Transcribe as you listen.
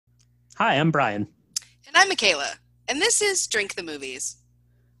Hi, I'm Brian, And I'm Michaela, and this is Drink the Movies.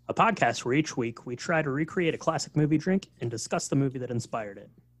 a podcast where each week we try to recreate a classic movie drink and discuss the movie that inspired it.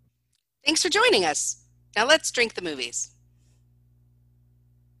 Thanks for joining us. Now let's drink the movies.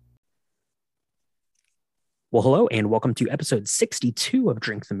 Well, hello, and welcome to episode 62 of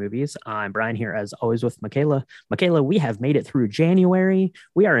Drink the Movies. I'm Brian here, as always, with Michaela. Michaela, we have made it through January.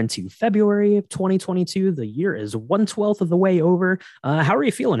 We are into February of 2022. The year is 1/12 of the way over. How are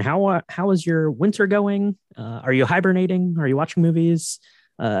you feeling? How is your winter going? Are you hibernating? Are you watching movies?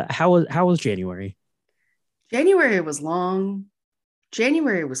 How was January? January was long.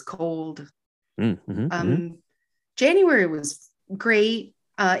 January was cold. Mm-hmm. January was great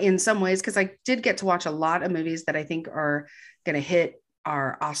in some ways because I did get to watch a lot of movies that I think are going to hit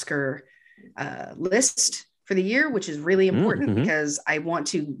our Oscar list for the year, which is really important because I want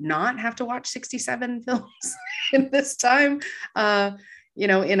to not have to watch 67 films in this time,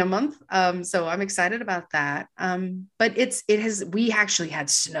 in a month. So I'm excited about that. But we actually had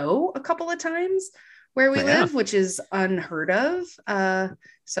snow a couple of times where we live, which is unheard of.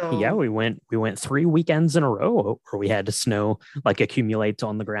 We went 3 weekends in a row where we had snow like accumulate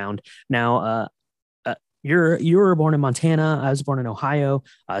on the ground. Now, you were born in Montana. I was born in Ohio.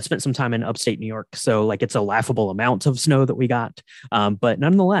 I spent some time in upstate New York, so like it's a laughable amount of snow that we got. But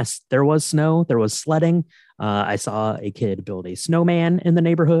nonetheless, there was snow. There was sledding. I saw a kid build a snowman in the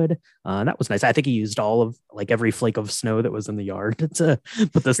neighborhood. That was nice. I think he used all of like every flake of snow that was in the yard to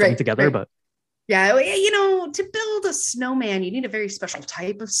put this thing together. Right. But yeah, to build a snowman, you need a very special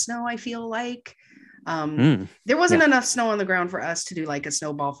type of snow, I feel like. There wasn't enough snow on the ground for us to do like a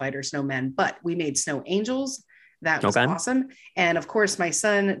snowball fight or snowmen, but we made snow angels. That was awesome. And of course, my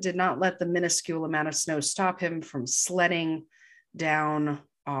son did not let the minuscule amount of snow stop him from sledding down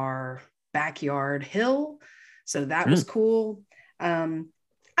our backyard hill. So that was cool. I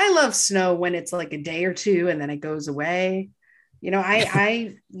love snow when it's like a day or two and then it goes away.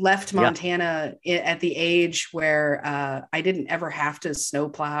 I left Montana at the age where I didn't ever have to snow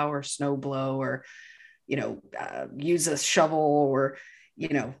plow or snow blow or, use a shovel or,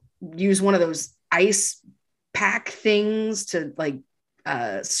 use one of those ice pack things to like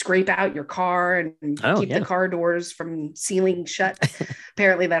scrape out your car and keep the car doors from sealing shut.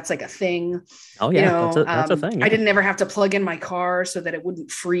 Apparently that's like a thing. That's a thing. I didn't ever have to plug in my car so that it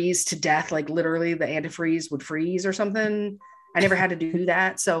wouldn't freeze to death. Like literally the antifreeze would freeze or something. I never had to do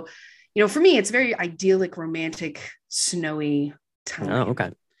that. So, for me, it's very idyllic, romantic, snowy time. Oh,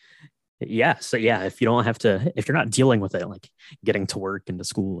 okay. Yeah. So if you don't have to, if you're not dealing with it, like getting to work and to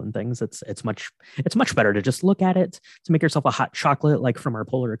school and things, it's much better to just look at it, to make yourself a hot chocolate, like from our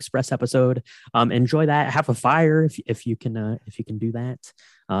Polar Express episode. Enjoy that. Have a fire if you can do that,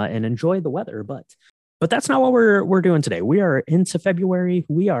 and enjoy the weather. But that's not what we're doing today. We are into February.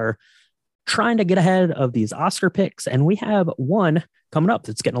 We are trying to get ahead of these Oscar picks, and we have one coming up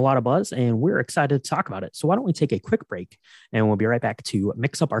that's getting a lot of buzz, and we're excited to talk about it. So why don't we take a quick break, and we'll be right back to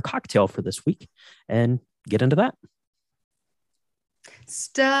mix up our cocktail for this week and get into that.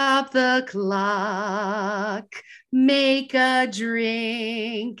 Stop the clock, make a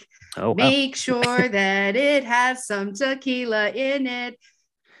drink, make sure that it has some tequila in it,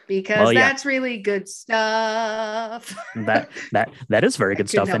 because that's really good stuff. That is very good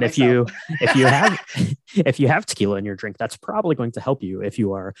stuff. And if you have tequila in your drink, that's probably going to help you if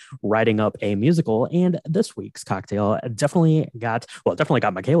you are writing up a musical. And this week's cocktail definitely got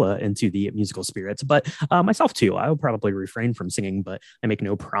Michaela into the musical spirits, but myself too. I will probably refrain from singing, but I make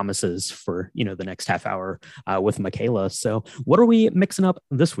no promises for the next half hour with Michaela. So what are we mixing up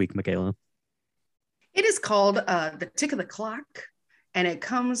this week, Michaela? It is called The Tick of the Clock. And it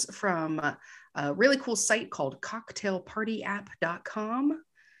comes from a really cool site called cocktailpartyapp.com.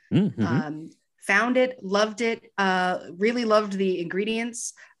 Found it, loved it, really loved the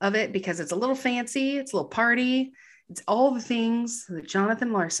ingredients of it because it's a little fancy, it's a little party, it's all the things that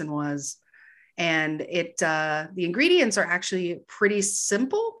Jonathan Larson was. And the ingredients are actually pretty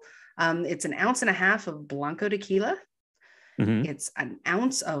simple. It's 1.5 ounces of Blanco tequila. It's 1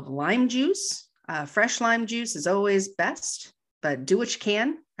 ounce of lime juice. Fresh lime juice is always best. But do what you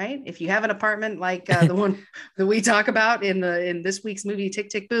can, right? If you have an apartment like the one that we talk about in this week's movie,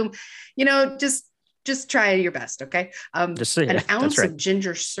 Tick, Tick, Boom, just try your best, okay? An ounce of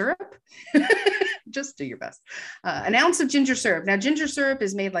ginger syrup. Just do your best. 1 ounce of ginger syrup. Now, ginger syrup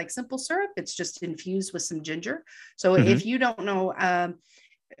is made like simple syrup. It's just infused with some ginger. So if you don't know,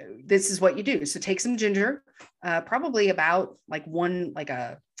 this is what you do. So take some ginger, probably about like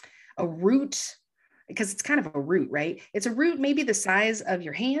a root, because it's kind of a root, right? It's a root maybe the size of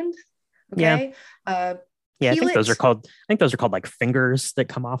your hand. Okay. Yeah, I Peel think those are it. called. I think those are called like fingers that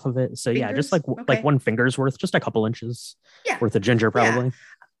come off of it. So yeah, just Fingers. like Okay. one finger's worth, just a couple inches Yeah. worth of ginger, Yeah. probably.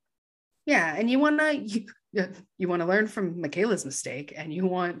 Yeah. And you want to learn from Michaela's mistake, and you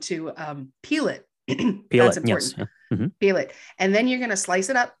want to peel it. Peel That's it. Yes. important. Yeah. Mm-hmm. Peel it. And then you're going to slice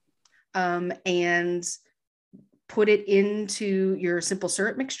it up and put it into your simple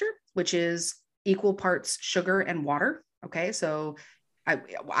syrup mixture, which is equal parts sugar and water. Okay. So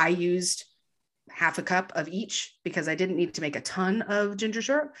I used half a cup of each because I didn't need to make a ton of ginger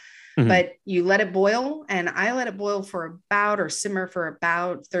syrup. Mm-hmm. But you let it boil, and I let it boil for about, or simmer for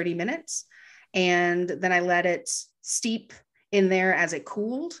about 30 minutes. And then I let it steep in there as it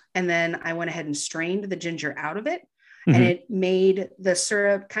cooled. And then I went ahead and strained the ginger out of it. Mm-hmm. And it made the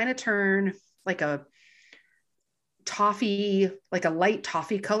syrup kind of turn like a toffee, like a light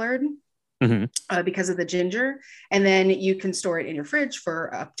toffee colored, because of the ginger. And then you can store it in your fridge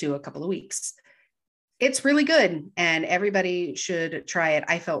for up to a couple of weeks. It's really good, and everybody should try it.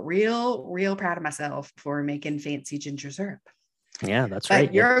 I felt real proud of myself for making fancy ginger syrup. Yeah, that's but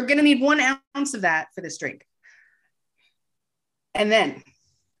right. You're going to need 1 ounce of that for this drink. And then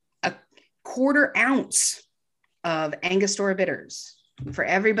a 1/4 ounce of Angostura bitters. For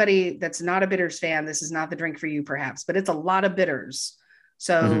everybody that's not a bitters fan, this is not the drink for you, perhaps, but it's a lot of bitters.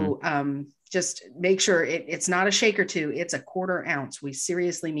 So just make sure it's not a shake or two. It's a 1/4 ounce. We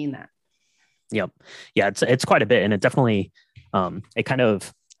seriously mean that. Yep. Yeah, it's quite a bit, and it definitely it kind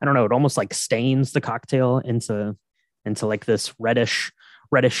of, I don't know, it almost like stains the cocktail into like this reddish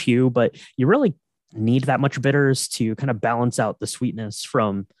hue, but you really need that much bitters to kind of balance out the sweetness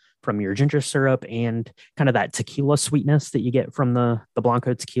from your ginger syrup and kind of that tequila sweetness that you get from the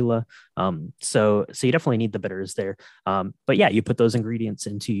Blanco tequila. So you definitely need the bitters there. But yeah, you put those ingredients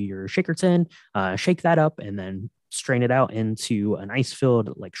into your shaker tin, shake that up, and then strain it out into an ice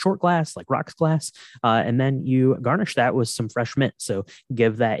filled like short glass, like rocks glass. And then you garnish that with some fresh mint. So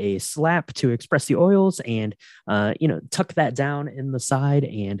give that a slap to express the oils, and, tuck that down in the side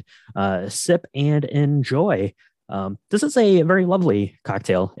and sip and enjoy. This is a very lovely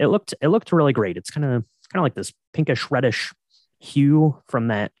cocktail. It looked really great. It's kind of like this pinkish reddish hue from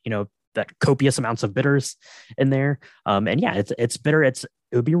that, that copious amounts of bitters in there. And yeah, it's bitter. It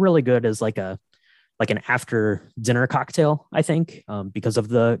would be really good as like an after dinner cocktail, I think, because of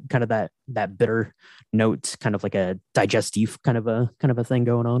the kind of that bitter note, kind of like a digestive kind of a thing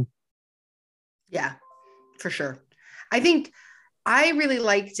going on. Yeah, for sure. I think I really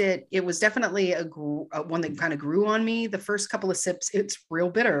liked it. It was definitely one that kind of grew on me. The first couple of sips, it's real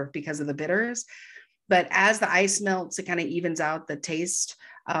bitter because of the bitters. But as the ice melts, it kind of evens out the taste.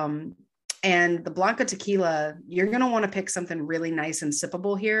 And the Blanco tequila, you're going to want to pick something really nice and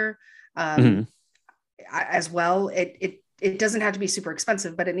sippable here. As well, it doesn't have to be super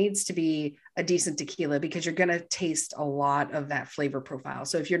expensive, but it needs to be a decent tequila because you're going to taste a lot of that flavor profile.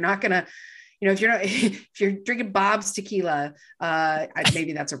 So if you're not going to, if you're drinking Bob's tequila,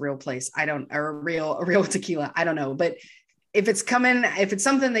 maybe that's a real place. Or a real tequila. I don't know. But if it's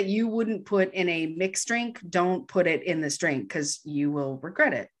something that you wouldn't put in a mixed drink, don't put it in this drink because you will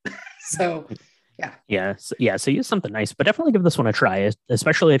regret it. So yeah. So use something nice, but definitely give this one a try,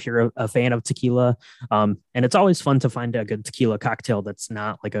 especially if you're a fan of tequila. And it's always fun to find a good tequila cocktail that's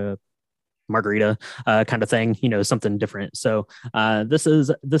not like a margarita kind of thing, something different. So this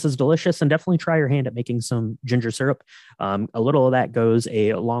is delicious, and definitely try your hand at making some ginger syrup. A little of that goes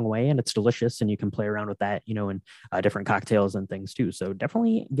a long way, and it's delicious, and you can play around with that, in different cocktails and things too. So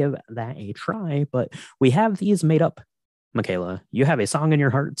definitely give that a try. But we have these made up, Michaela. You have a song in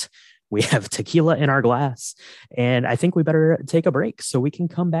your heart. We have tequila in our glass, and I think we better take a break so we can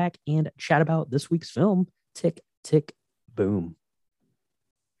come back and chat about this week's film, Tick, Tick, Boom.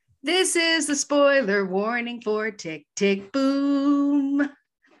 This is the spoiler warning for Tick, Tick, Boom.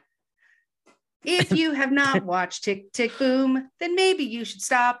 If you have not watched Tick, Tick, Boom, then maybe you should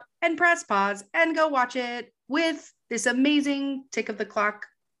stop and press pause and go watch it with this amazing tick of the clock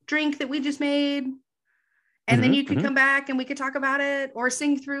drink that we just made. And then you could come back and we could talk about it or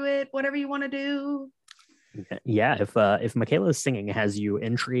sing through it, whatever you want to do. Yeah, if Michaela's singing has you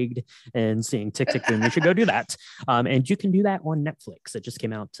intrigued and seeing Tick, Tick, Boom, you should go do that. And you can do that on Netflix. It just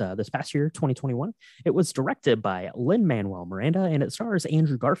came out this past year, 2021. It was directed by Lin-Manuel Miranda, and it stars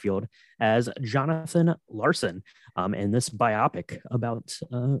Andrew Garfield as Jonathan Larson in this biopic about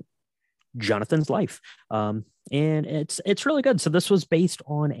Jonathan's life. And it's really good. So this was based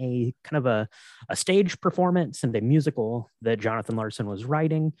on a kind of a stage performance and a musical that Jonathan Larson was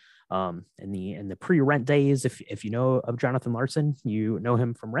writing in the pre-Rent days. If you know of Jonathan Larson, you know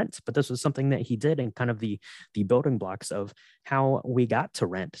him from Rent, but this was something that he did in kind of the building blocks of how we got to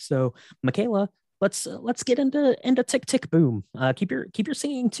Rent. So Michaela, let's get into Tick Tick Boom. Keep your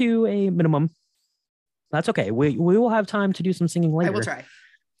singing to a minimum. That's okay. We will have time to do some singing later. I will try.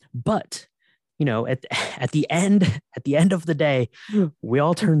 But at the end of the day, we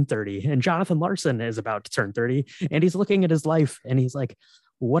all turn 30, and Jonathan Larson is about to turn 30, and he's looking at his life and he's like,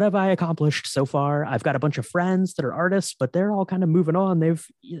 what have I accomplished so far? I've got a bunch of friends that are artists, but they're all kind of moving on.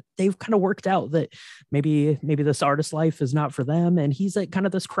 They've kind of worked out that maybe this artist life is not for them. And he's at kind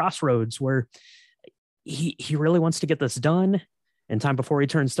of this crossroads where he really wants to get this done in time before he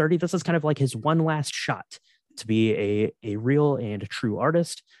turns 30. This is kind of like his one last shot to be a real and true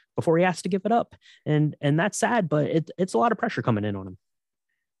artist before he has to give it up. And that's sad, but it's a lot of pressure coming in on him.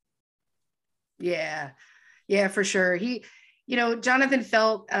 Yeah, for sure. Jonathan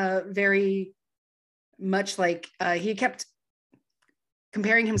felt very much like he kept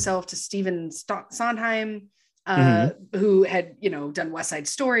comparing himself to Stephen Sondheim, who had, done West Side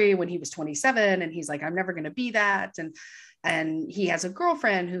Story when he was 27. And he's like, I'm never going to be that. And he has a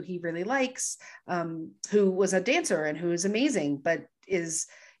girlfriend who he really likes, who was a dancer and who is amazing, but is,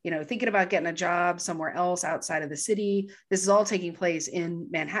 thinking about getting a job somewhere else outside of the city. This is all taking place in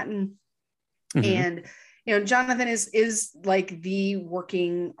Manhattan. And Jonathan is like the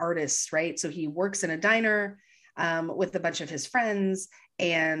working artist, right? So he works in a diner with a bunch of his friends,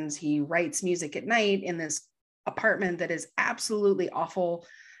 and he writes music at night in this apartment that is absolutely awful.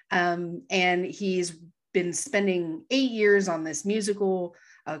 And he's been spending 8 years on this musical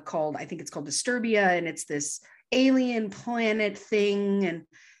called Disturbia, and it's this alien planet thing. And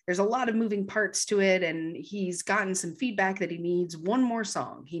there's a lot of moving parts to it. And he's gotten some feedback that he needs one more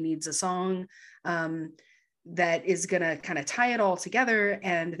song. He needs a song that is going to kind of tie it all together.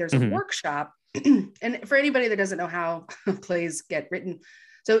 And there's a workshop. And for anybody that doesn't know how plays get written,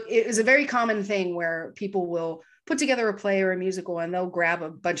 so it is a very common thing where people will put together a play or a musical, and they'll grab a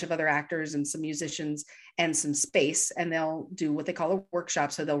bunch of other actors and some musicians and some space, and they'll do what they call a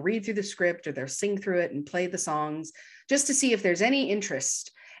workshop. So they'll read through the script, or they'll sing through it and play the songs just to see if there's any interest.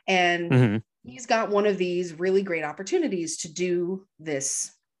 And he's got one of these really great opportunities to do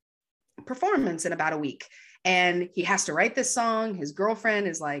this performance in about a week. And he has to write this song. His girlfriend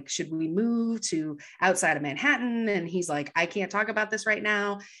is like, should we move to outside of Manhattan? And he's like, I can't talk about this right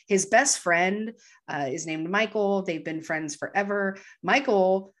now. His best friend is named Michael. They've been friends forever.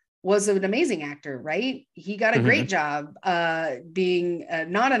 Michael was an amazing actor, right? He got a great job being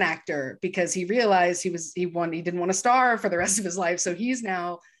not an actor, because he realized he didn't want to star for the rest of his life. So he's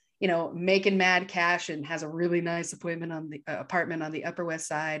now, making mad cash and has a really nice apartment on the Upper West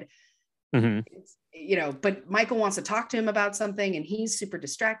Side. But Michael wants to talk to him about something, and he's super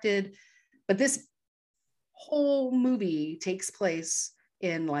distracted. But this whole movie takes place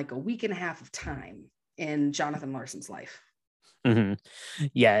in like a week and a half of time in Jonathan Larson's life.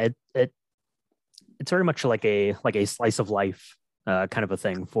 Yeah, it's very much like a slice of life kind of a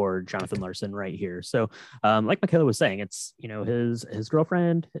thing for Jonathan Larson right here. So like Michaela was saying, it's his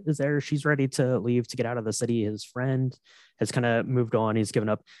girlfriend is there. She's ready to leave to get out of the city. His friend has kind of moved on. He's given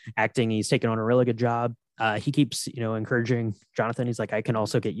up acting. He's taken on a really good job. He keeps encouraging Jonathan. He's like, I can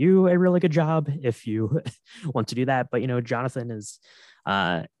also get you a really good job if you want to do that. But Jonathan is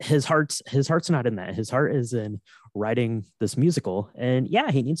his heart's not in that. His heart is in writing this musical, and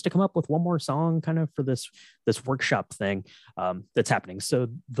he needs to come up with one more song kind of for this workshop thing that's happening. So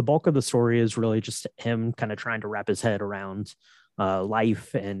the bulk of the story is really just him kind of trying to wrap his head around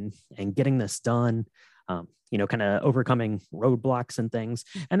life and getting this done, kind of overcoming roadblocks and things.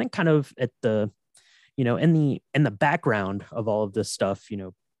 And then kind of at the in the background of all of this stuff,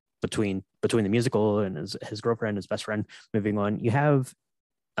 between the musical and his girlfriend, his best friend moving on, you have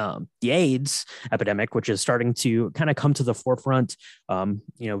the AIDS epidemic, which is starting to kind of come to the forefront,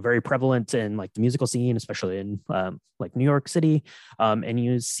 very prevalent in like the musical scene, especially in like New York City. And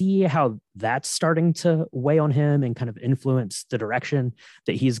you see how that's starting to weigh on him and kind of influence the direction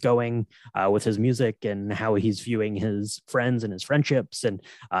that he's going with his music, and how he's viewing his friends and his friendships and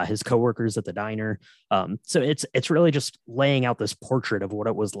his coworkers at the diner. So it's really just laying out this portrait of what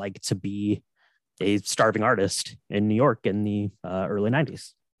it was like to be a starving artist in New York in the early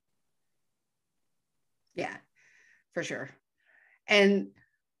 90s. Yeah, for sure. And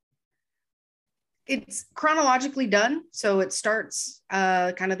it's chronologically done. So it starts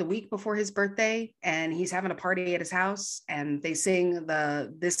kind of the week before his birthday, and he's having a party at his house, and they sing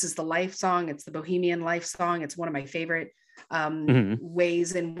This Is the Life song. It's the Bohemian Life song. It's one of my favorite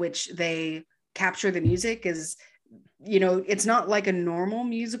ways in which they capture the music is, it's not like a normal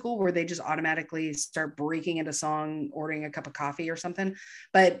musical where they just automatically start breaking into song, ordering a cup of coffee or something,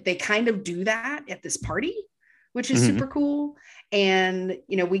 but they kind of do that at this party which is super cool. And,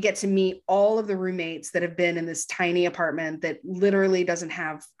 you know, we get to meet all of the roommates that have been in this tiny apartment that literally doesn't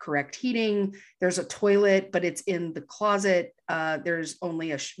have correct heating. There's a toilet, but it's in the closet. There's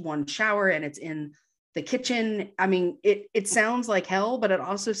only one shower and it's in the kitchen. I mean, it sounds like hell, but it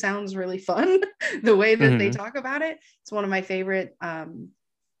also sounds really fun the way that they talk about it. It's one of my favorite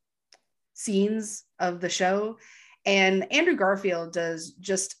scenes of the show. And Andrew Garfield does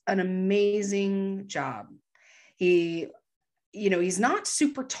just an amazing job. He, you know, he's not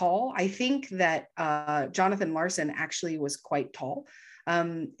super tall. I think that Jonathan Larson actually was quite tall.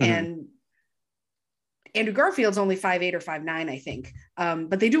 And Andrew Garfield's only 5'8" or 5'9", I think.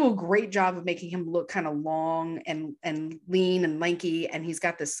 But they do a great job of making him look kind of long and lean and lanky. And he's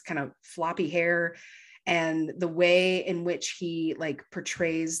got this kind of floppy hair, and the way in which he like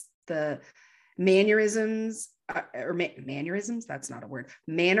portrays the mannerisms that's not a word,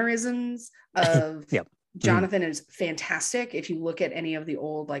 mannerisms of Jonathan is fantastic. If you look at any of the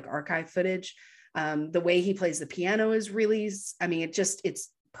old like archive footage, the way he plays the piano is really, I mean, it's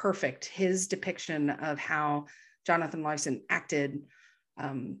perfect. His depiction of how Jonathan Larson acted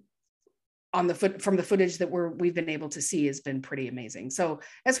from the footage that we've been able to see has been pretty amazing. So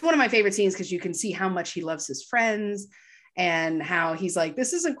that's one of my favorite scenes, because you can see how much he loves his friends and how he's like,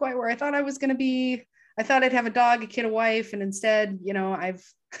 this isn't quite where I thought I was going to be. I thought I'd have a dog, a kid, a wife, and instead, you know, I'm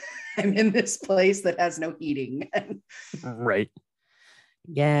in this place that has no heating. Right.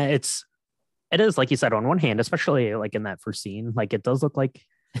 Yeah, it is like you said, on one hand, especially like in that first scene, like it does look like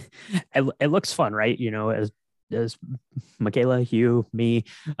it looks fun, right? You know, as Michaela, you, me,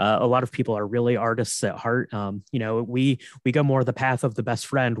 a lot of people are really artists at heart. You know, we go more the path of the best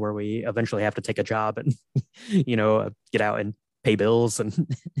friend, where we eventually have to take a job and, you know, get out and pay bills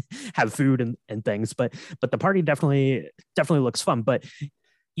and have food and things. But the party definitely looks fun. But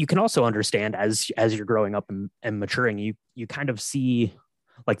you can also understand as you're growing up and maturing, you kind of see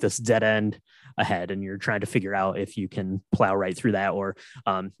like this dead end ahead, and you're trying to figure out if you can plow right through that, or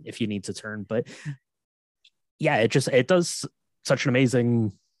if you need to turn. But yeah, it does such an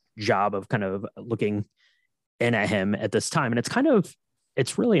amazing job of kind of looking in at him at this time. And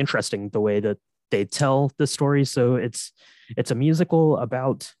it's really interesting the way that they tell the story. So it's a musical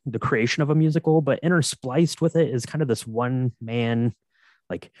about the creation of a musical, but interspliced with it is kind of this one man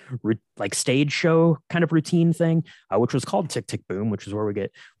like stage show kind of routine thing, which was called Tick Tick Boom, which is where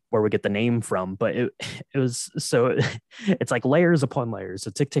we get the name from. But it was, so it's like layers upon layers.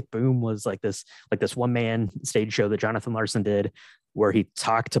 So Tick Tick Boom was like this one man stage show that Jonathan Larson did, where he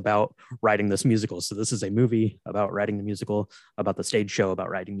talked about writing this musical. So this is a movie about writing the musical, about the stage show about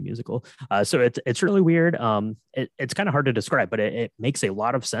writing the musical. So it's really weird. It's kind of hard to describe, but it makes a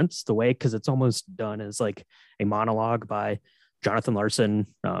lot of sense the way, because it's almost done as like a monologue by Jonathan Larson,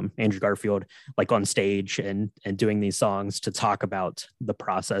 Andrew Garfield, like on stage and doing these songs to talk about the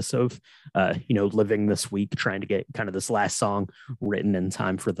process of, you know, living this week, trying to get kind of this last song written in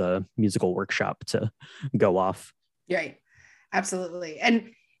time for the musical workshop to go off. Right. Absolutely.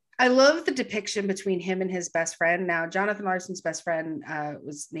 And I love the depiction between him and his best friend. Now, Jonathan Larson's best friend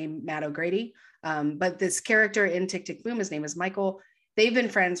was named Matt O'Grady. But this character in Tick Tick Boom, his name is Michael. They've been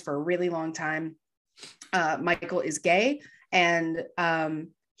friends for a really long time. Michael is gay. And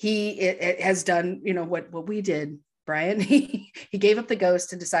it has done, you know, what we did, Brian. He gave up the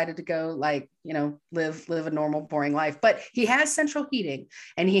ghost and decided to go, like, you know, live a normal, boring life. But he has central heating,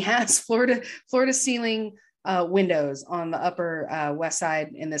 and he has floor to ceiling windows on the upper west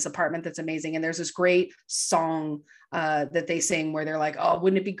side in this apartment that's amazing. And there's this great song that they sing where they're like, oh,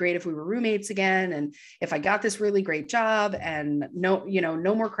 wouldn't it be great if we were roommates again? And if I got this really great job and no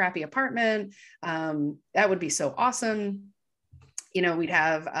more crappy apartment, that would be so awesome. You know, we'd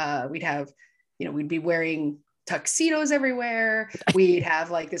be wearing tuxedos everywhere. We'd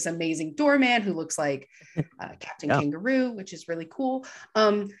have like this amazing doorman who looks like Captain Kangaroo, which is really cool.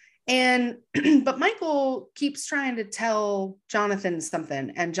 But Michael keeps trying to tell Jonathan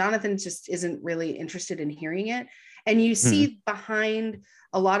something, and Jonathan just isn't really interested in hearing it. And you see behind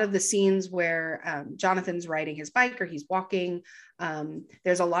a lot of the scenes where Jonathan's riding his bike or he's walking,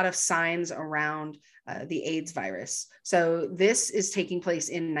 there's a lot of signs around the AIDS virus. So this is taking place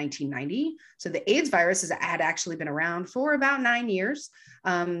in 1990. So the AIDS virus had actually been around for about 9 years,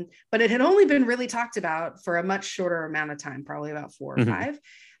 but it had only been really talked about for a much shorter amount of time, probably about 4 or 5.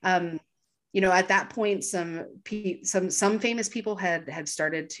 You know, at that point, some famous people had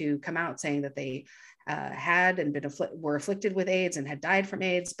started to come out saying that they had and were afflicted with AIDS and had died from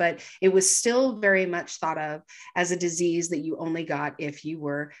AIDS, but it was still very much thought of as a disease that you only got if you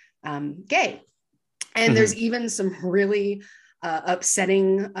were gay. And there's even some really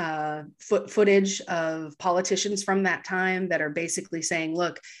upsetting footage of politicians from that time that are basically saying,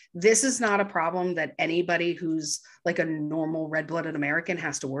 look, this is not a problem that anybody who's like a normal red-blooded American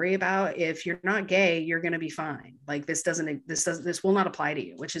has to worry about. If you're not gay, you're going to be fine. Like this will not apply to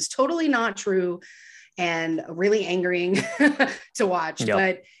you, which is totally not true and really angering to watch. Yep.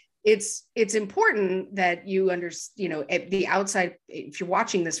 But it's important that you understand, at the outside, if you're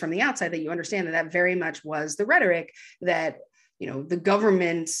watching this from the outside, that you understand that very much was the rhetoric that, the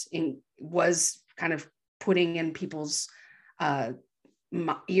government was kind of putting in people's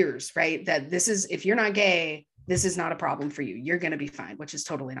ears, right? That if you're not gay, this is not a problem for you. You're going to be fine, which is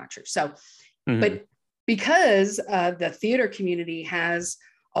totally not true. So, but because the theater community has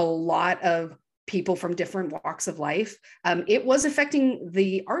a lot of people from different walks of life, it was affecting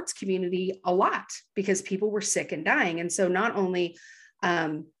the arts community a lot because people were sick and dying. And so not only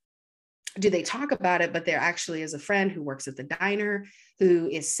do they talk about it, but there actually is a friend who works at the diner who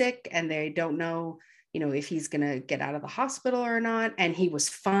is sick and they don't know, if he's going to get out of the hospital or not. And he was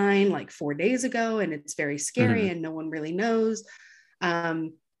fine like 4 days ago, and it's very scary and no one really knows.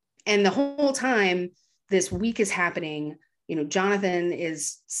 And the whole time this week is happening, Jonathan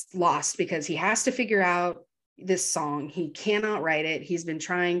is lost because he has to figure out this song. He cannot write it. He's been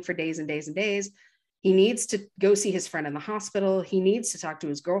trying for days and days and days. He needs to go see his friend in the hospital. He needs to talk to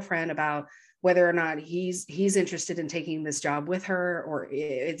his girlfriend about whether or not he's interested in taking this job with her, or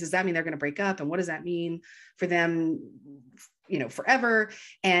does that mean they're going to break up? And what does that mean for them, forever?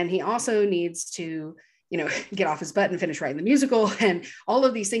 And he also needs to, get off his butt and finish writing the musical and all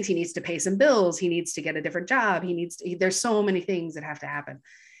of these things. He needs to pay some bills. He needs to get a different job. There's so many things that have to happen.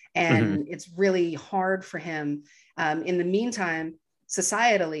 And it's really hard for him. In the meantime,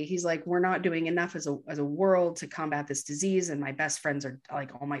 societally, he's like, we're not doing enough as a world to combat this disease. And my best friends are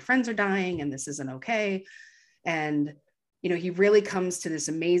like, all my friends are dying and this isn't okay. And, he really comes to this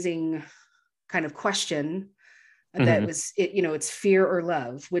amazing kind of question that was, it's fear or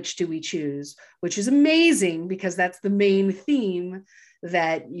love. Which do we choose? Which is amazing because that's the main theme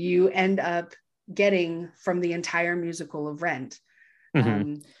that you end up getting from the entire musical of Rent.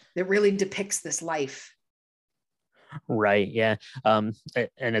 That really depicts this life. Right. Yeah. And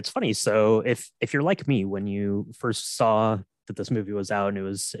it's funny. So if you're like me, when you first saw that this movie was out and it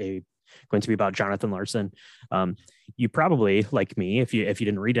was going to be about Jonathan Larson, you probably, like me, if you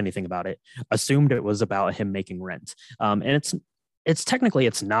didn't read anything about it, assumed it was about him making Rent. And it's technically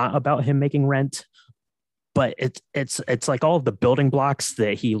it's not about him making Rent, but it's like all of the building blocks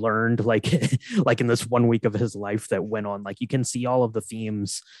that he learned like in this 1 week of his life that went on. Like you can see all of the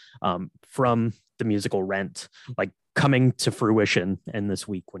themes from the musical Rent like coming to fruition in this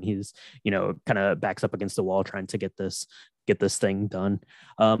week when he's kind of backs up against the wall trying to get this thing done.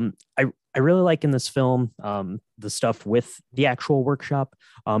 I really like in this film the stuff with the actual workshop,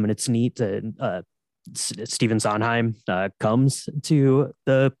 and it's neat that Stephen Sondheim comes to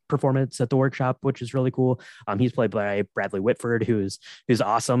the performance at the workshop, which is really cool. He's played by Bradley Whitford, who's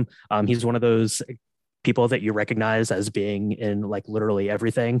awesome. He's one of those people that you recognize as being in like literally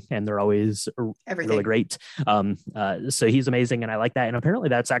everything, and they're always really great. So he's amazing, and I like that. And apparently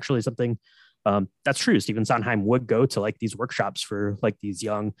that's actually something that's true. Stephen Sondheim would go to like these workshops for like these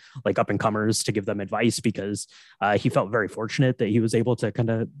young like up and comers to give them advice because he felt very fortunate that he was able to kind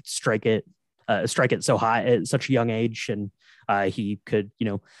of strike it so high at such a young age, and he could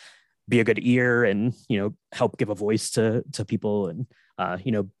be a good ear and help give a voice to people and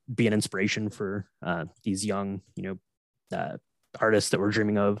be an inspiration for these young artists that were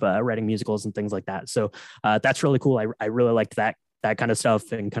dreaming of writing musicals and things like that. So that's really cool. I really liked that kind of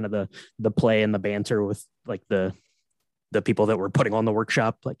stuff and kind of the play and the banter with like the people that were putting on the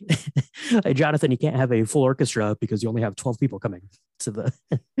workshop. Like, hey, Jonathan, you can't have a full orchestra because you only have 12 people coming to the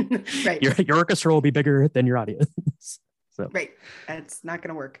right. Your orchestra will be bigger than your audience. So right, it's not going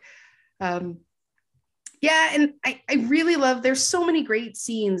to work. Yeah, and I really love. There's so many great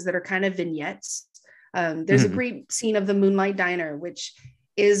scenes that are kind of vignettes. There's a great scene of the Moonlight Diner, which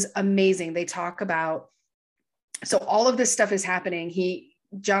is amazing. They talk about. So all of this stuff is happening.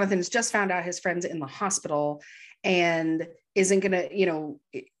 Jonathan's just found out his friend's in the hospital and isn't going to,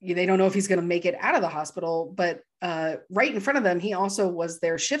 they don't know if he's going to make it out of the hospital, but right in front of them, he also was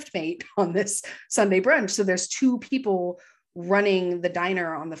their shift mate on this Sunday brunch. So there's two people running the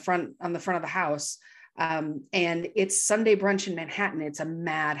diner on the front of the house. And it's Sunday brunch in Manhattan. It's a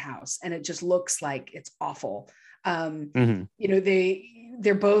madhouse and it just looks like it's awful.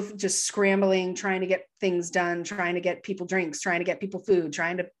 They're both just scrambling, trying to get things done, trying to get people drinks, trying to get people food,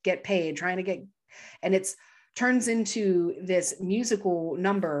 trying to get paid, and it's turns into this musical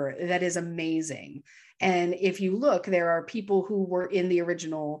number that is amazing. And if you look, there are people who were in the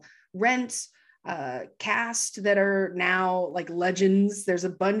original Rent cast that are now like legends. There's a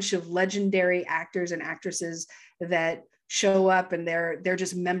bunch of legendary actors and actresses that show up, and they're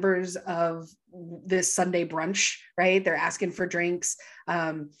just members of this Sunday brunch, right? They're asking for drinks.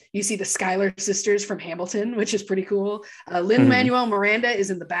 You see the Schuyler sisters from Hamilton, which is pretty cool. Lin-Manuel Miranda is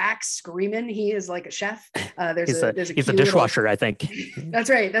in the back screaming. He is like a chef. He's a dishwasher, I think. That's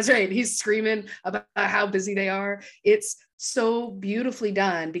right. He's screaming about how busy they are. It's so beautifully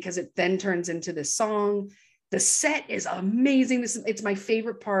done because it then turns into this song. The set is amazing. It's my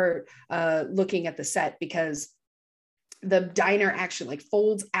favorite part, looking at the set, because the diner actually like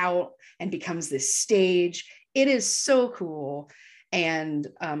folds out and becomes this stage. It is so cool. And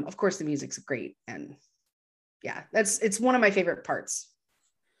of course the music's great. And yeah, it's one of my favorite parts.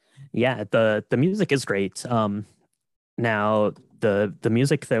 Yeah, the music is great. Now the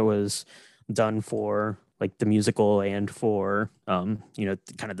music that was done for like the musical and for kind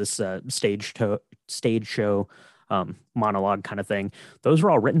of this stage show monologue kind of thing, those were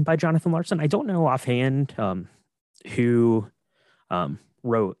all written by Jonathan Larson. I don't know offhand who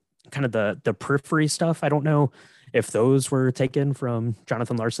wrote kind of the periphery stuff. I don't know if those were taken from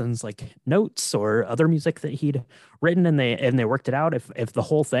Jonathan Larson's like notes or other music that he'd written, and they worked it out if the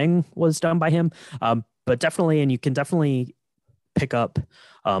whole thing was done by him. But definitely, and you can definitely pick up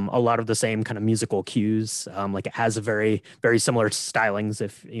a lot of the same kind of musical cues. Like it has a very, very similar stylings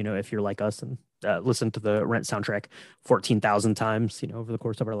if you're like us and listen to the Rent soundtrack 14,000 times, over the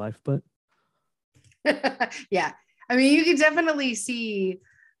course of our life. But yeah, I mean, you can definitely see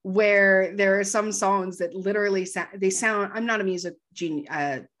where there are some songs that literally sound. I'm not a music genius.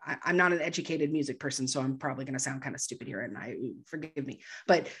 I'm not an educated music person, so I'm probably going to sound kind of stupid here, and forgive me.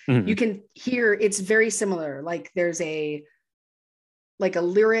 But you can hear it's very similar. Like there's a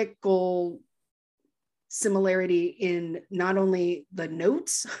lyrical similarity in not only the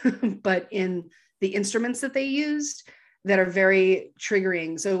notes, but in the instruments that they used that are very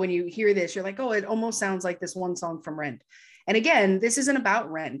triggering. So when you hear this, you're like, oh, it almost sounds like this one song from Rent. And again, this isn't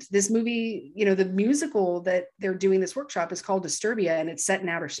about Rent. This movie, the musical that they're doing this workshop is called Disturbia, and it's set in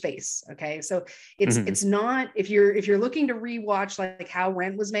outer space. Okay. So it's not, if you're looking to rewatch like how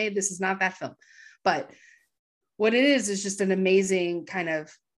Rent was made, this is not that film. But what it is just an amazing kind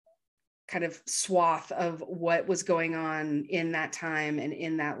of swath of what was going on in that time and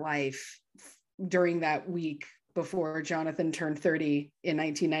in that life during that week before Jonathan turned 30 in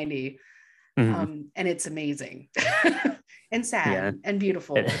 1990. And it's amazing and sad and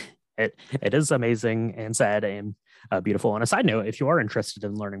beautiful. It is amazing and sad and beautiful. On a side note, if you are interested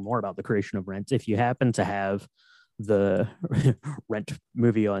in learning more about the creation of Rent, if you happen to have the Rent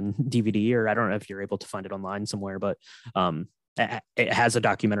movie on DVD, or I don't know if you're able to find it online somewhere, but it has a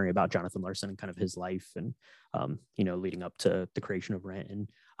documentary about Jonathan Larson and kind of his life and leading up to the creation of Rent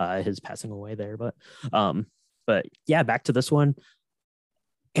and his passing away there. But yeah, back to this one.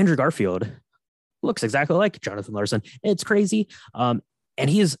 Andrew Garfield looks exactly like Jonathan Larson. It's crazy. And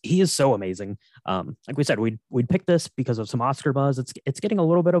he is so amazing. Like we said, we'd pick this because of some Oscar buzz. It's getting a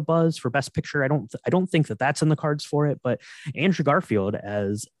little bit of buzz for Best Picture. I don't think that's in the cards for it, but Andrew Garfield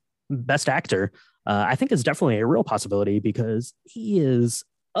as Best Actor, I think is definitely a real possibility because he is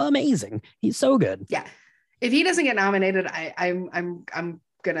amazing. He's so good. Yeah. If he doesn't get nominated, I'm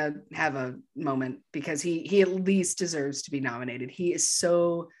gonna have a moment because he at least deserves to be nominated. He is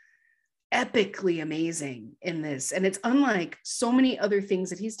so epically amazing in this, and it's unlike so many other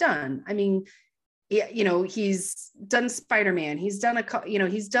things that he's done. I mean, he's done Spider-Man, he's done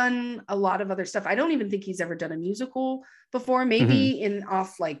he's done a lot of other stuff. I don't even think he's ever done a musical before. Maybe in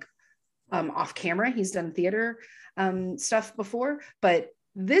off camera he's done theater stuff before, but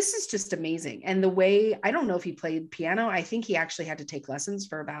this is just amazing. And the way, I don't know if he played piano. I think he actually had to take lessons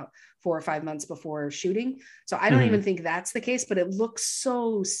for about 4 or 5 months before shooting. So I don't even think that's the case, but it looks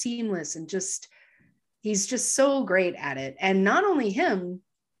so seamless and he's just so great at it. And not only him,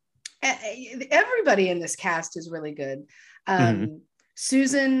 everybody in this cast is really good.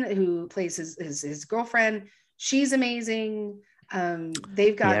 Susan, who plays his girlfriend, she's amazing.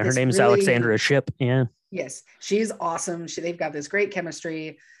 They've got her name's Alexandra Shipp. Yeah. Yes, she's awesome. They've got this great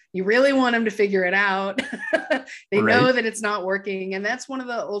chemistry. You really want them to figure it out. They know that it's not working. And that's one of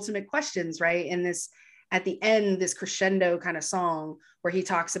the ultimate questions, right? In this, at the end, this crescendo kind of song where he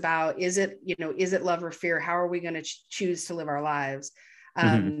talks about, is it love or fear? How are we going to choose to live our lives?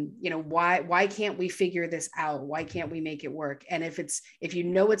 Why can't we figure this out? Why can't we make it work? And if it's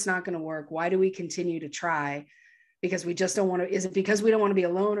not going to work, why do we continue to try? Because we just don't want to, is it because we don't want to be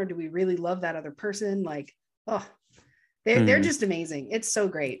alone, or do we really love that other person? Like, Oh, they're just amazing. It's so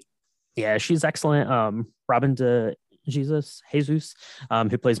great. Yeah, she's excellent. Robin de Jesus,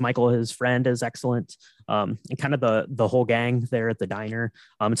 who plays Michael, his friend, is excellent. And kind of the whole gang there at the diner.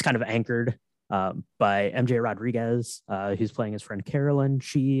 It's kind of anchored by MJ Rodriguez, who's playing his friend Carolyn.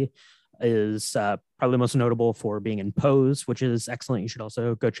 She is probably most notable for being in Pose, which is excellent. You should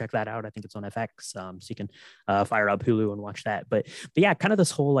also go check that out. I think it's on FX, so you can fire up Hulu and watch that. But yeah, kind of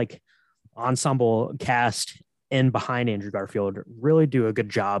this whole like ensemble cast in behind Andrew Garfield really do a good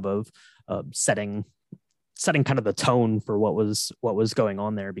job of setting kind of the tone for what was going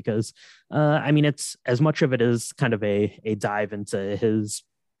on there, because I mean, it's as much of it is kind of a dive into his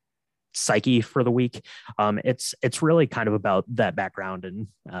psyche for the week. It's really kind of about that background and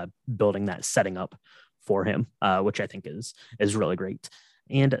building that setting up for him, which I think is really great.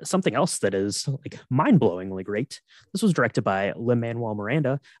 And something else that is like mind-blowingly great. This was directed by Lin-Manuel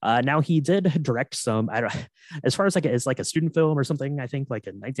Miranda. Now he did direct some, I don't, as far as like it's like a student film or something, I think like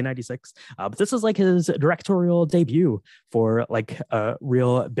in 1996. But this is like his directorial debut for like a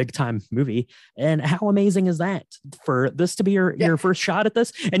real big-time movie. And how amazing is that for this to be your first shot at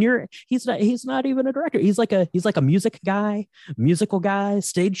this? And he's not even a director. He's like a musical guy,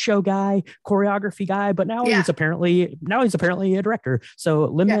 stage show guy, choreography guy. But now he's apparently a director. So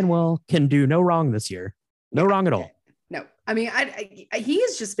Lin-Manuel can do no wrong this year. No wrong at all. No, I mean, he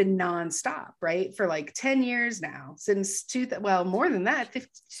has just been nonstop, right? For like 10 years now, since more than that,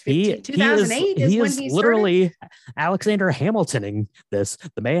 2008 is when he literally started. Alexander Hamiltoning this.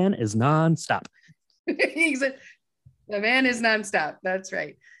 The man is nonstop. The man is nonstop. That's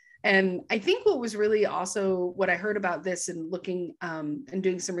right. And I think what was really also what I heard about this and looking and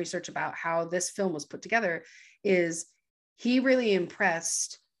doing some research about how this film was put together is he really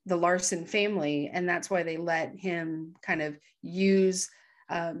impressed the Larson family, and that's why they let him kind of use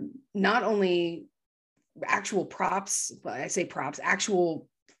not only actual props, I say props, actual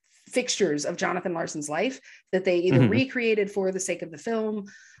fixtures of Jonathan Larson's life that they either recreated for the sake of the film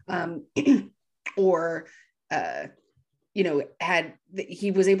or he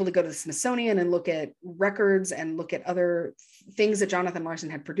was able to go to the Smithsonian and look at records and look at other things that Jonathan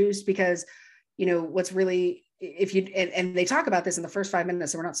Larson had produced, because what's really, and they talk about this in the first 5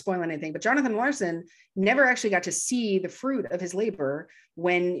 minutes, so we're not spoiling anything, but Jonathan Larson never actually got to see the fruit of his labor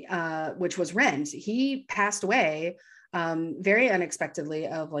which was Rent. He passed away very unexpectedly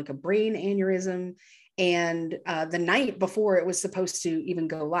of like a brain aneurysm, and the night before it was supposed to even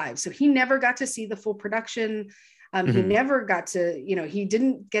go live. So he never got to see the full production. He never got to, he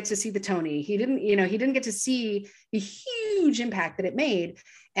didn't get to see the Tony. He didn't get to see the huge impact that it made.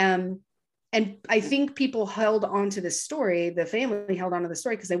 And I think people held on to this story, the family held on to the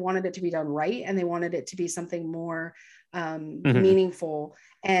story because they wanted it to be done right. And they wanted it to be something more meaningful.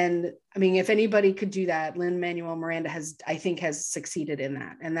 And I mean, if anybody could do that, Lin-Manuel Miranda has succeeded in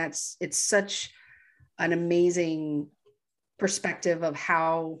that. And it's such an amazing perspective of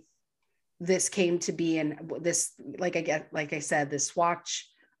how this came to be. And this, like I said, this watch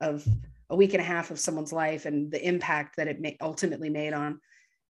of a week and a half of someone's life and the impact that it ultimately made on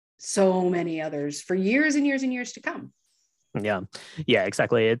so many others for years and years and years to come. Yeah,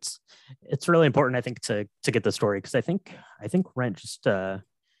 exactly. It's really important, I think, to get the story, because I think Rent just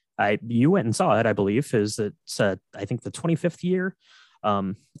you went and saw it, I believe. It's I think the 25th year,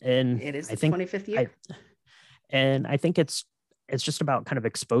 and it is the 25th year. And I think it's just about kind of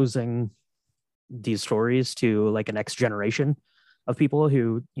exposing these stories to like a next generation of people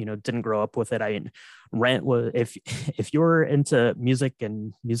who didn't grow up with it. Rent was, if you're into music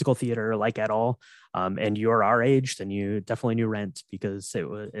and musical theater like at all, and you're our age, then you definitely knew Rent, because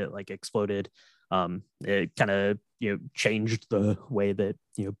it like exploded. It kind of changed the way that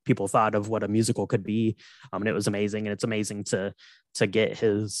people thought of what a musical could be, and it was amazing. And it's amazing to get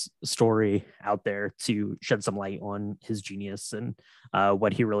his story out there, to shed some light on his genius and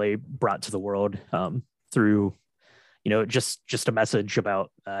what he really brought to the world through just a message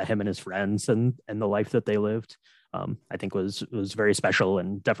about him and his friends and the life that they lived. I think was very special,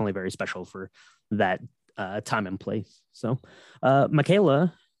 and definitely very special for that time and place. So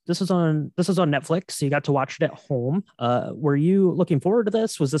Michaela, this is on Netflix, so you got to watch it at home. Were you looking forward to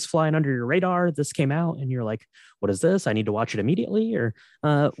this? Was this flying under your radar? This came out and you're like, what is this? I need to watch it immediately? Or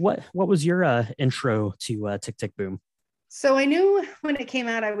what was your intro to Tick Tick Boom? So I knew when it came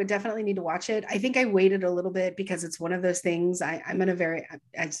out, I would definitely need to watch it. I think I waited a little bit because it's one of those things. I'm in a very,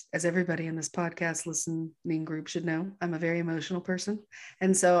 as everybody in this podcast listening group should know, I'm a very emotional person.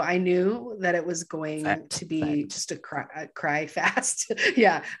 And so I knew that it was going to be just a cry fast.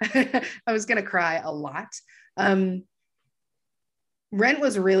 Yeah, I was going to cry a lot. Rent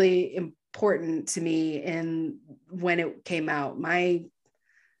was really important to me in when it came out. My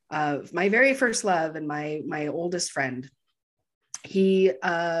very first love and my oldest friend, he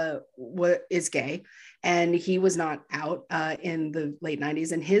is gay, and he was not out in the late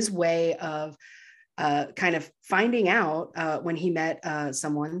 90s. And his way of kind of finding out when he met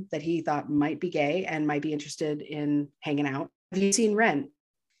someone that he thought might be gay and might be interested in hanging out. Have you seen Rent?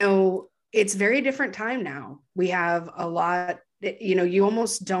 So it's very different time now. We have a lot, you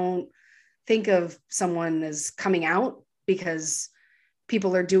almost don't think of someone as coming out because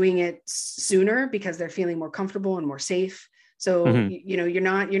people are doing it sooner because they're feeling more comfortable and more safe. So, you're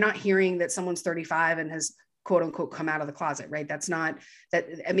not hearing that someone's 35 and has quote unquote come out of the closet, right? That's not that.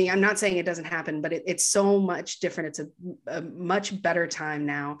 I mean, I'm not saying it doesn't happen, but it's so much different. It's a much better time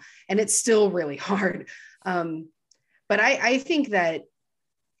now, and it's still really hard. But I think that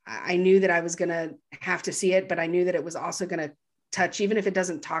I knew that I was going to have to see it, but I knew that it was also going to touch, even if it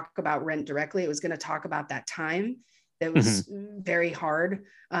doesn't talk about Rent directly, it was going to talk about that time that was very hard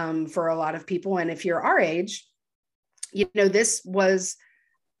for a lot of people. And if you're our age, this was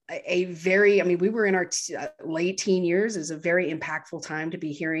a very, we were in our late teen years. Is a very impactful time to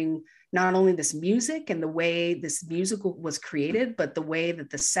be hearing not only this music and the way this musical was created, but the way that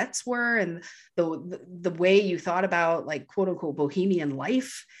the sets were and the way you thought about like quote unquote bohemian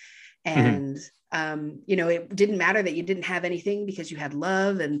life. And, it didn't matter that you didn't have anything because you had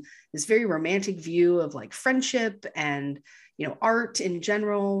love, and this very romantic view of like friendship and, art in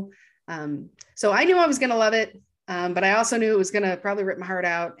general. So I knew I was going to love it. But I also knew it was going to probably rip my heart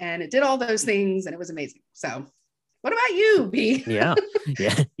out, and it did all those things, and it was amazing. So what about you, B? Yeah.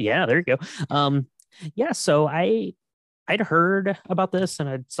 There you go. So I'd heard about this, and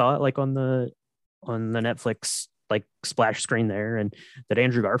I saw it like on the Netflix like splash screen there, and that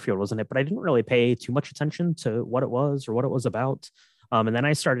Andrew Garfield was in it, but I didn't really pay too much attention to what it was or what it was about. And then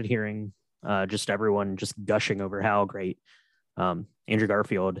I started hearing just everyone just gushing over how great Andrew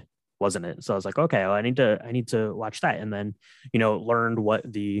Garfield wasn't it. So I was like, okay, well, I need to watch that. And then, learned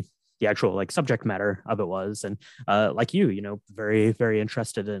what the actual like subject matter of it was. And like very, very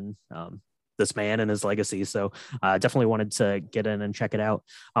interested in this man and his legacy. So definitely wanted to get in and check it out.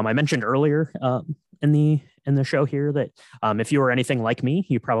 I mentioned earlier in the show here that if you were anything like me,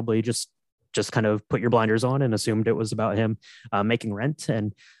 you probably just kind of put your blinders on and assumed it was about him making Rent.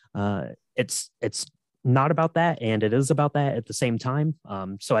 And it's not about that, and it is about that at the same time.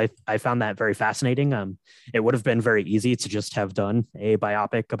 So I found that very fascinating. It would have been very easy to just have done a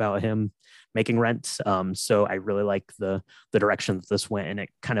biopic about him making Rent. So I really like the direction that this went, and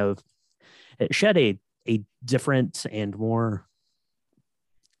it shed a different and more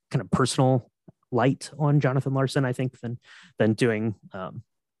kind of personal light on Jonathan Larson, I think, than doing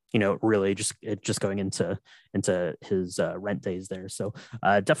really just going into his Rent days there. So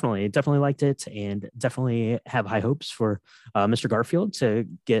definitely liked it, and definitely have high hopes for Mr. Garfield to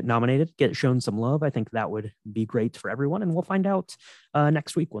get nominated, get shown some love. I think that would be great for everyone, and we'll find out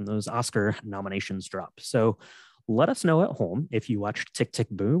next week when those Oscar nominations drop. So let us know at home if you watched Tick, Tick,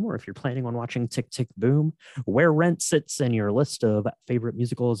 Boom, or if you're planning on watching Tick, Tick, Boom, where Rent sits in your list of favorite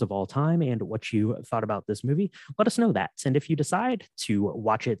musicals of all time and what you thought about this movie. Let us know that. And if you decide to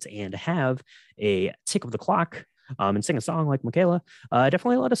watch it and have a tick of the clock and sing a song like Michaela,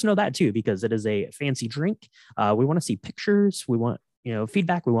 definitely let us know that too, because it is a fancy drink. We want to see pictures. We want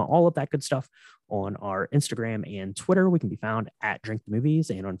feedback. We want all of that good stuff on our Instagram and Twitter. We can be found at Drink the Movies,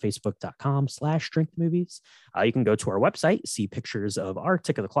 and on Facebook.com/drinkthemovies. You can go to our website, see pictures of our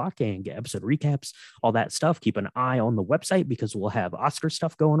Tick of the Clock and get episode recaps, all that stuff. Keep an eye on the website because we'll have Oscar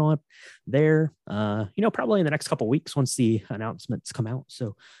stuff going on there, probably in the next couple of weeks once the announcements come out.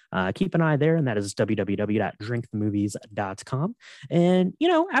 So keep an eye there, and that is www.drinkthemovies.com. And,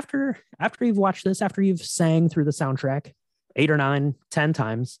 after you've watched this, after you've sang through the soundtrack 8 or 9, 10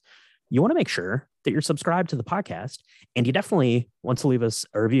 times, you want to make sure that you're subscribed to the podcast, and you definitely want to leave us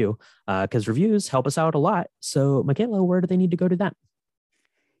a review because reviews help us out a lot. So Michaela, where do they need to go to that?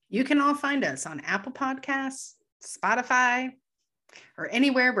 You can all find us on Apple Podcasts, Spotify, or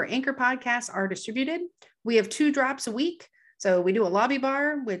anywhere where Anchor podcasts are distributed. We have 2 drops a week. So we do a lobby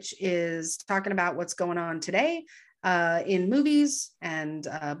bar, which is talking about what's going on today in movies and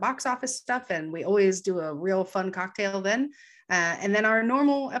box office stuff. And we always do a real fun cocktail then. And then our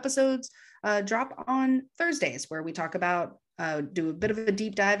normal episodes drop on Thursdays, where we talk about, do a bit of a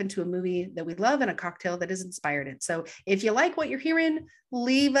deep dive into a movie that we love and a cocktail that has inspired it. So if you like what you're hearing,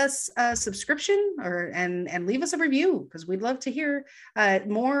 leave us a subscription and leave us a review, because we'd love to hear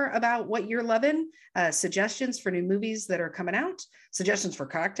more about what you're loving, suggestions for new movies that are coming out, suggestions for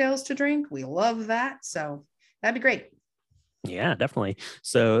cocktails to drink. We love that. So that'd be great. Yeah, definitely.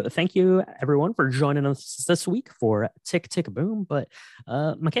 So thank you everyone for joining us this week for Tick Tick Boom. But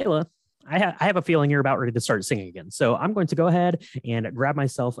Michaela, I have a feeling you're about ready to start singing again. So I'm going to go ahead and grab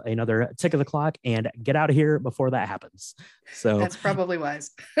myself another tick of the clock and get out of here before that happens. So That's probably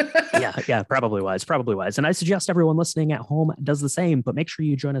wise. yeah, probably wise, probably wise. And I suggest everyone listening at home does the same, but make sure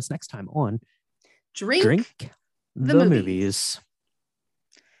you join us next time on Drink the movies. Movies.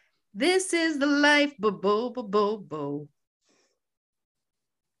 This is the life, bo.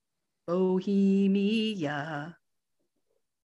 Bohemia.